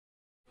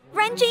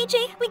on,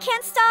 JJ, we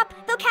can't stop.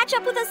 They'll catch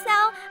up with us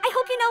now. I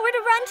hope you know where to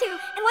run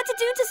to and what to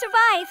do to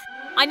survive.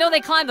 I know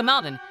they climbed the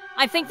mountain.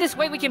 I think this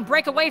way we can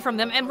break away from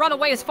them and run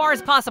away as far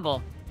as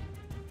possible.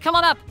 Come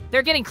on up,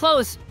 they're getting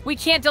close. We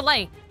can't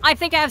delay. I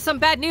think I have some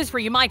bad news for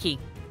you, Mikey.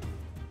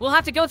 We'll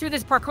have to go through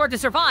this parkour to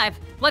survive.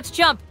 Let's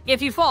jump.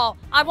 If you fall,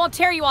 I won't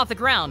tear you off the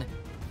ground.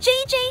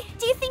 JJ,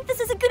 do you think this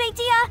is a good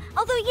idea?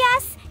 Although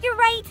yes, you're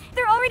right.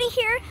 They're already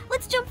here.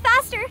 Let's jump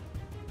faster.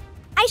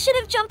 I should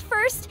have jumped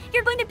first.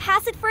 You're going to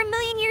pass it for a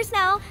million years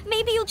now.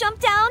 Maybe you'll jump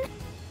down.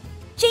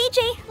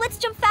 JJ, let's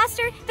jump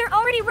faster. They're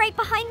already right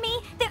behind me.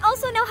 They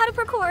also know how to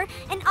parkour,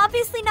 and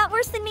obviously not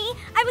worse than me.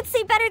 I would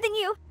say better than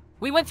you.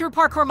 We went through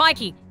parkour,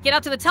 Mikey. Get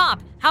up to the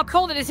top. How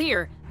cold it is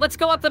here. Let's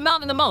go up the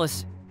mountain the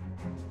most.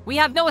 We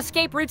have no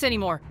escape routes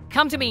anymore.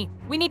 Come to me.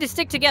 We need to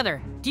stick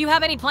together. Do you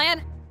have any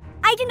plan?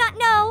 I do not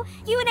know.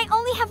 You and I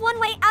only have one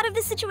way out of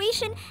this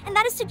situation, and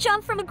that is to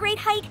jump from a great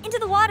height into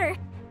the water.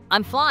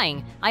 I'm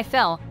flying. I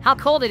fell. How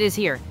cold it is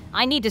here.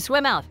 I need to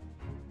swim out.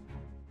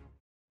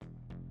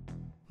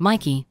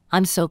 Mikey,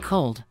 I'm so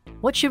cold.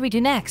 What should we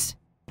do next?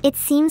 It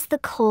seems the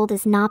cold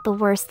is not the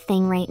worst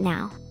thing right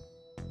now.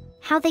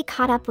 How they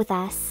caught up with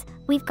us.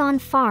 We've gone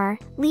far.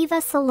 Leave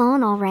us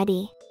alone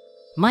already.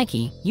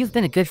 Mikey, you've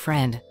been a good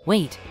friend.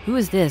 Wait, who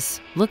is this?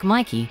 Look,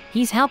 Mikey,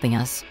 he's helping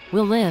us.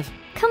 We'll live.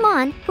 Come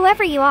on,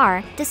 whoever you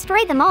are,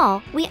 destroy them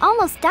all. We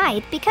almost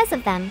died because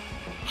of them.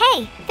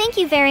 Hey, thank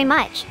you very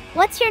much.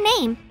 What's your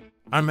name?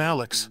 I'm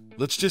Alex.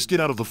 Let's just get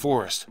out of the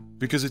forest,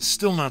 because it's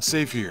still not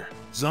safe here.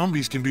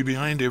 Zombies can be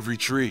behind every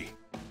tree.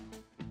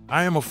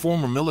 I am a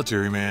former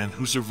military man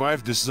who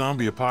survived this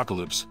zombie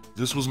apocalypse.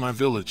 This was my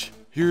village.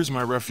 Here's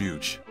my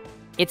refuge.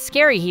 It's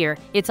scary here,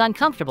 it's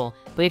uncomfortable,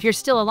 but if you're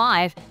still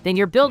alive, then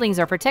your buildings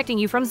are protecting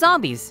you from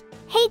zombies.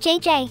 Hey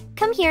JJ,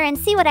 come here and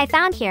see what I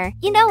found here.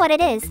 You know what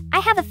it is. I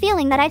have a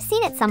feeling that I've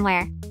seen it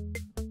somewhere.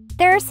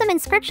 There are some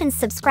inscriptions: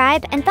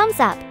 subscribe and thumbs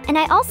up, and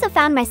I also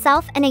found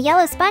myself and a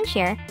yellow sponge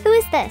here. Who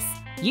is this?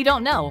 You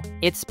don't know.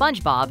 It's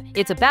SpongeBob.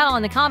 It's a battle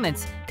in the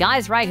comments.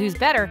 Guys, write who's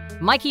better,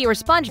 Mikey or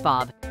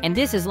SpongeBob. And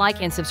this is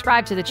like and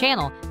subscribe to the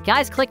channel.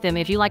 Guys, click them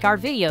if you like our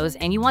videos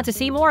and you want to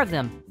see more of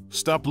them.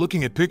 Stop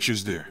looking at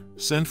pictures there.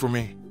 Send for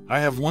me. I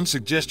have one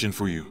suggestion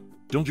for you.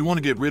 Don't you want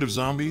to get rid of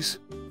zombies?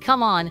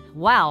 Come on.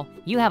 Wow,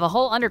 you have a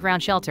whole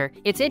underground shelter.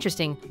 It's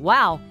interesting.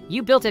 Wow,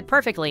 you built it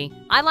perfectly.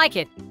 I like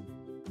it.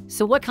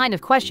 So what kind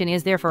of question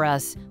is there for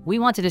us? We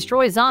want to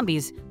destroy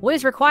zombies. What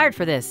is required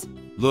for this?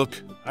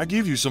 Look, I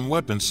gave you some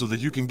weapons so that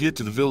you can get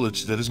to the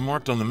village that is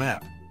marked on the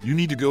map. You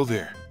need to go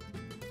there.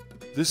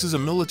 This is a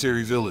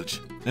military village,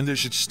 and there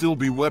should still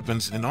be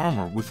weapons and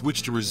armor with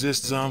which to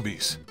resist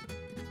zombies.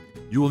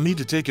 You will need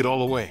to take it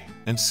all away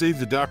and save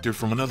the doctor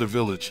from another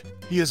village.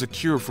 He has a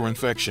cure for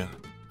infection.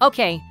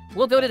 Okay,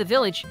 we'll go to the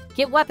village,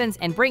 get weapons,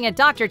 and bring a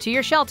doctor to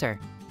your shelter.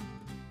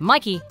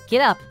 Mikey,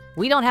 get up.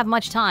 We don't have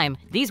much time.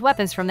 These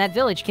weapons from that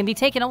village can be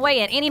taken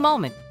away at any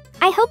moment.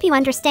 I hope you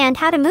understand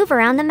how to move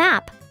around the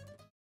map.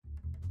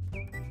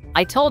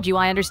 I told you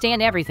I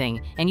understand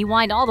everything, and you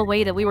whined all the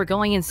way that we were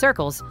going in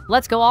circles.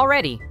 Let's go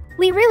already.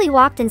 We really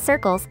walked in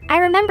circles. I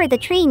remember the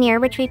tree near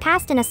which we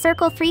passed in a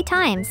circle 3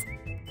 times.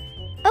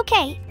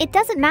 Okay, it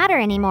doesn't matter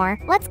anymore.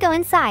 Let's go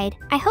inside.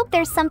 I hope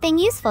there's something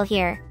useful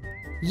here.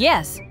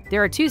 Yes,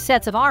 there are 2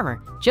 sets of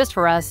armor. Just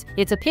for us,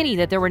 it's a pity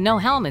that there were no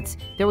helmets.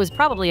 There was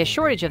probably a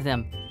shortage of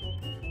them.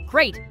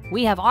 Great,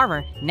 we have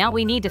armor. Now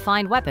we need to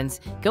find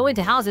weapons, go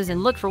into houses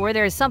and look for where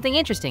there is something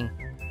interesting.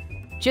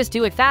 Just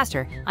do it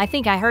faster. I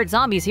think I heard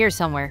zombies here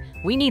somewhere.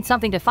 We need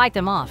something to fight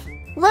them off.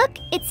 Look,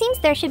 it seems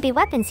there should be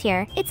weapons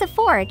here. It's a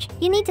forge.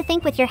 You need to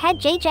think with your head,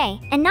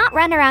 JJ, and not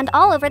run around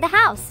all over the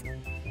house.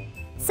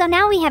 So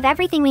now we have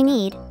everything we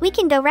need. We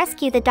can go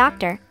rescue the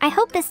doctor. I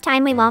hope this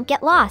time we won't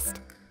get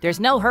lost. There's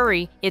no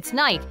hurry. It's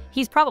night.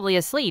 He's probably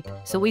asleep,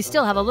 so we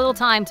still have a little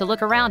time to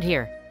look around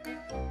here.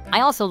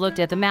 I also looked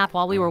at the map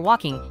while we were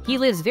walking. He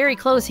lives very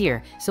close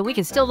here, so we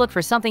can still look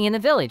for something in the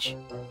village.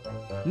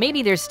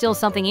 Maybe there's still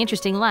something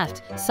interesting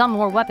left, some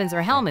more weapons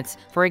or helmets,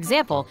 for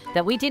example,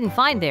 that we didn't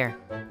find there.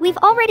 We've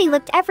already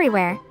looked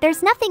everywhere.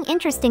 There's nothing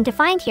interesting to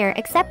find here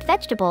except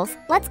vegetables.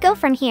 Let's go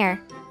from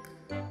here.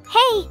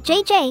 Hey,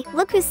 JJ,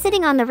 look who's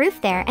sitting on the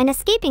roof there and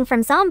escaping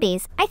from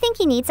zombies. I think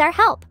he needs our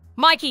help.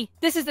 Mikey,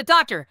 this is the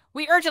doctor.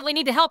 We urgently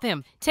need to help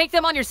him. Take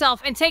them on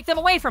yourself and take them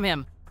away from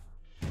him.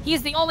 He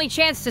is the only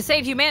chance to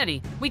save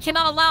humanity. We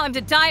cannot allow him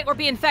to die or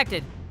be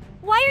infected.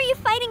 Why are you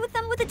fighting with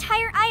them with a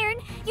tire iron?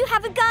 You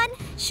have a gun.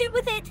 Shoot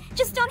with it.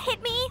 Just don't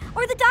hit me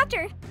or the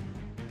doctor.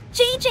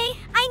 JJ,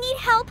 I need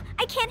help.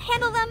 I can't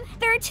handle them.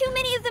 There are too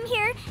many of them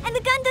here, and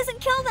the gun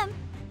doesn't kill them.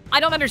 I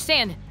don't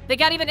understand. They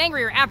got even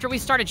angrier after we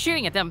started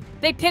shooting at them.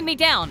 They pinned me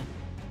down.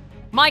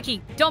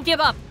 Mikey, don't give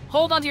up.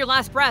 Hold on to your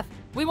last breath.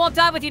 We won't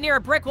die with you near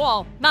a brick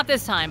wall. Not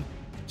this time.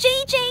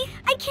 JJ,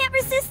 I can't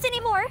resist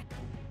anymore.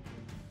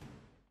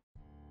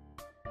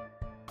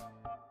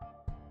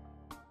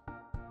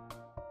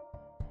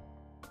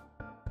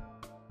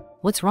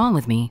 What's wrong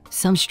with me?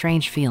 Some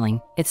strange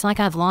feeling. It's like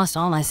I've lost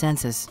all my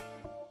senses.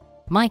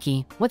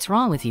 Mikey, what's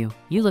wrong with you?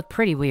 You look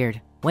pretty weird.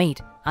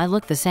 Wait, I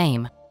look the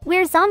same.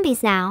 We're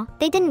zombies now.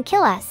 They didn't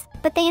kill us.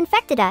 but they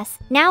infected us.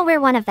 Now we're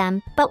one of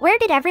them. But where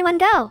did everyone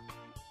go?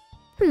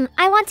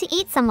 I want to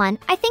eat someone.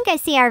 I think I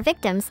see our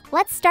victims.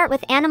 Let's start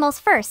with animals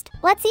first.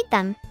 Let's eat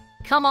them.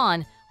 Come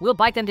on, we'll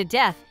bite them to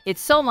death. It's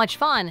so much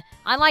fun.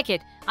 I like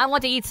it. I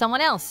want to eat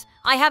someone else.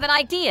 I have an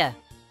idea.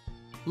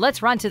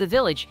 Let's run to the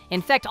village,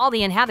 infect all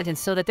the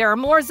inhabitants so that there are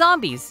more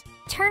zombies.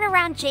 Turn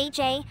around,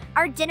 JJ.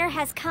 Our dinner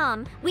has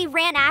come. We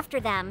ran after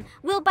them.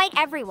 We'll bite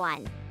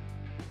everyone.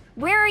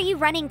 Where are you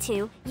running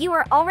to? You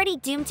are already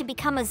doomed to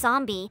become a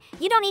zombie.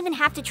 You don't even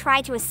have to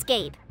try to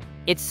escape.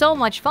 It's so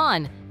much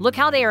fun. Look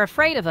how they are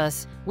afraid of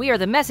us. We are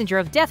the messenger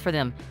of death for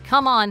them.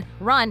 Come on,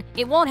 run.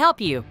 It won't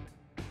help you.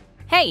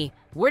 Hey,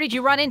 where did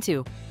you run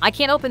into? I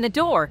can't open the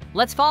door.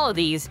 Let's follow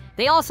these.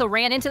 They also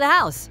ran into the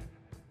house.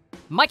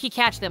 Mikey,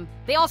 catch them.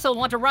 They also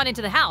want to run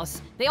into the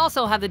house. They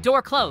also have the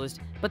door closed,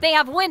 but they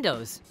have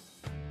windows.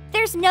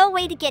 There's no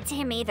way to get to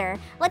him either.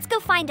 Let's go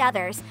find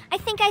others. I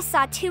think I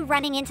saw 2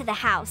 running into the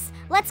house.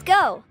 Let's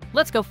go.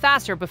 Let's go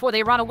faster before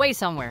they run away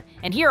somewhere.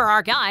 And here are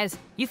our guys.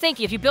 You think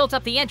if you built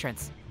up the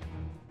entrance,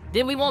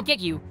 then we won't get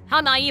you.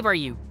 How naive are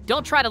you?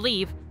 Don't try to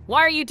leave.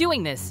 Why are you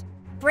doing this?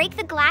 Break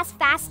the glass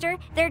faster.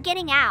 They're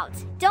getting out.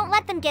 Don't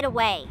let them get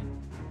away.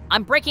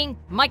 I'm breaking.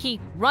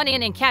 Mikey, run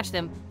in and catch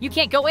them. You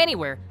can't go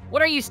anywhere.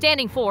 What are you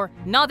standing for?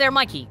 Not there,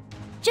 Mikey.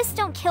 Just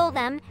don't kill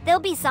them. They'll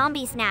be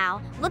zombies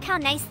now. Look how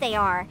nice they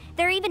are.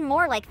 They're even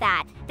more like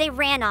that. They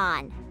ran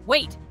on.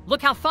 Wait,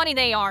 look how funny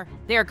they are.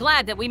 They are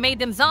glad that we made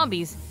them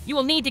zombies. You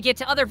will need to get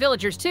to other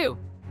villagers too.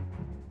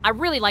 I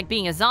really like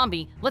being a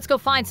zombie. Let's go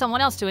find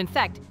someone else to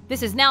infect.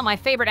 This is now my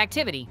favorite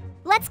activity.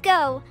 Let's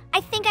go. I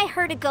think I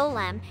heard a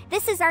golem.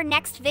 This is our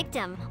next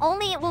victim.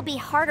 Only it will be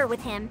harder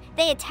with him.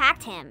 They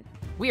attacked him.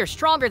 We are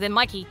stronger than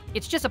Mikey.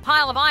 It's just a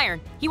pile of iron.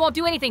 He won't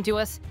do anything to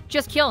us.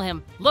 Just kill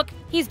him. Look,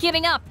 he's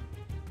giving up.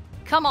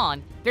 Come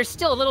on, there's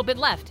still a little bit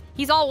left.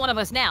 He's all one of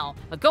us now.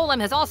 A golem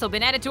has also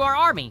been added to our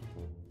army.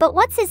 But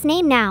what's his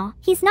name now?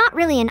 He's not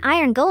really an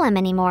iron golem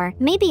anymore.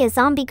 Maybe a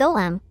zombie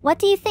golem. What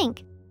do you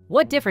think?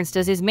 What difference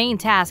does his main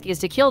task is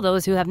to kill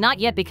those who have not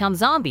yet become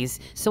zombies?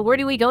 So where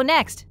do we go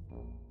next?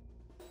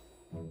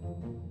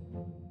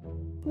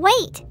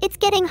 Wait, it's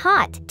getting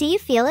hot. Do you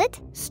feel it?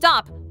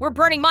 Stop! We're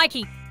burning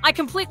Mikey! I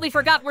completely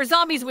forgot we're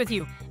zombies with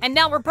you, and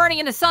now we're burning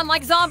in the sun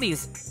like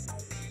zombies.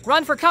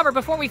 Run for cover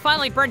before we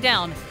finally burn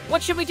down.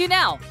 What should we do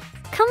now?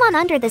 Come on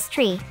under this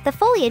tree. The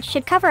foliage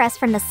should cover us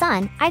from the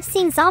sun. I've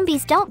seen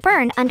zombies don't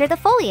burn under the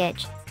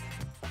foliage.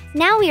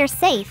 Now we are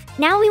safe.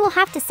 Now we will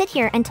have to sit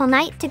here until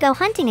night to go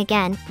hunting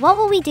again. What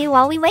will we do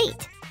while we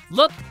wait?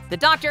 Look, the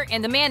doctor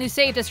and the man who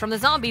saved us from the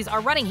zombies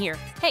are running here.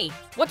 Hey,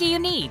 what do you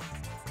need?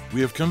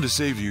 We have come to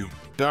save you.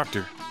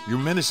 Doctor, your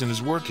medicine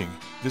is working.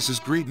 This is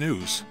great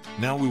news.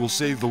 Now we will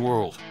save the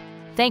world.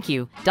 Thank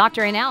you,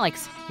 Doctor and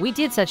Alex. We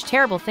did such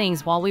terrible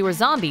things while we were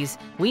zombies.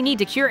 We need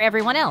to cure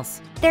everyone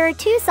else. There are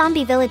 2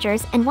 zombie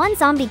villagers and 1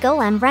 zombie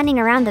golem running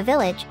around the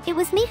village. It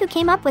was me who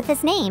came up with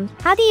his name.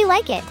 How do you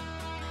like it?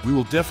 We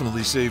will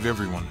definitely save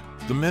everyone.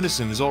 The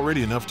medicine is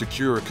already enough to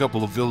cure a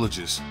couple of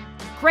villages.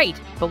 Great,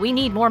 but we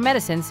need more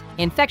medicines.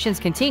 Infections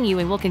continue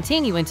and will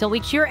continue until we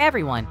cure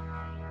everyone.